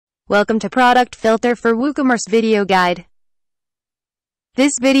Welcome to Product Filter for WooCommerce video guide.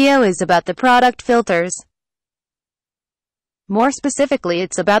 This video is about the product filters. More specifically,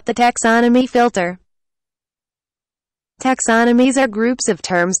 it's about the taxonomy filter. Taxonomies are groups of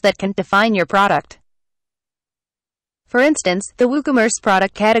terms that can define your product. For instance, the WooCommerce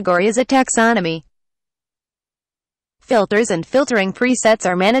product category is a taxonomy. Filters and filtering presets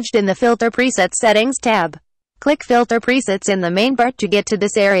are managed in the Filter Presets Settings tab. Click Filter Presets in the main bar to get to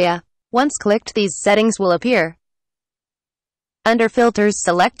this area. Once clicked, these settings will appear. Under Filters,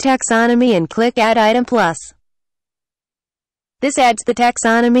 select Taxonomy and click Add Item Plus. This adds the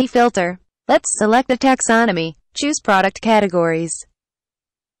taxonomy filter. Let's select a taxonomy. Choose Product Categories.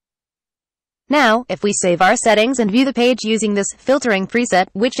 Now, if we save our settings and view the page using this filtering preset,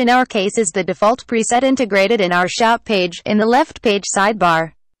 which in our case is the default preset integrated in our shop page, in the left page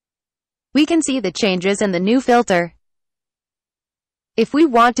sidebar, we can see the changes in the new filter. If we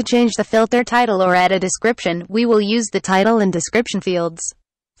want to change the filter title or add a description, we will use the title and description fields.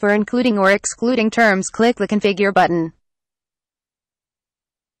 For including or excluding terms, click the Configure button.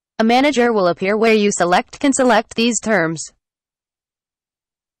 A manager will appear where you can select these terms.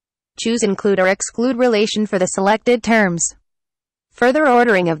 Choose Include or Exclude relation for the selected terms. Further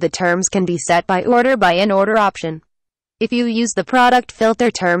ordering of the terms can be set by Order by an Order option. If you use the Product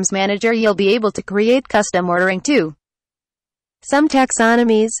Filter Terms Manager, you'll be able to create custom ordering too. Some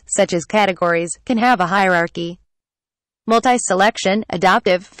taxonomies, such as categories, can have a hierarchy. Multi-selection,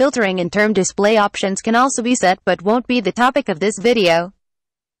 adaptive filtering and term display options can also be set, but won't be the topic of this video.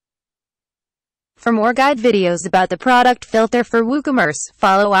 For more guide videos about the product filter for WooCommerce,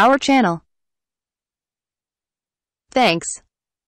 follow our channel. Thanks.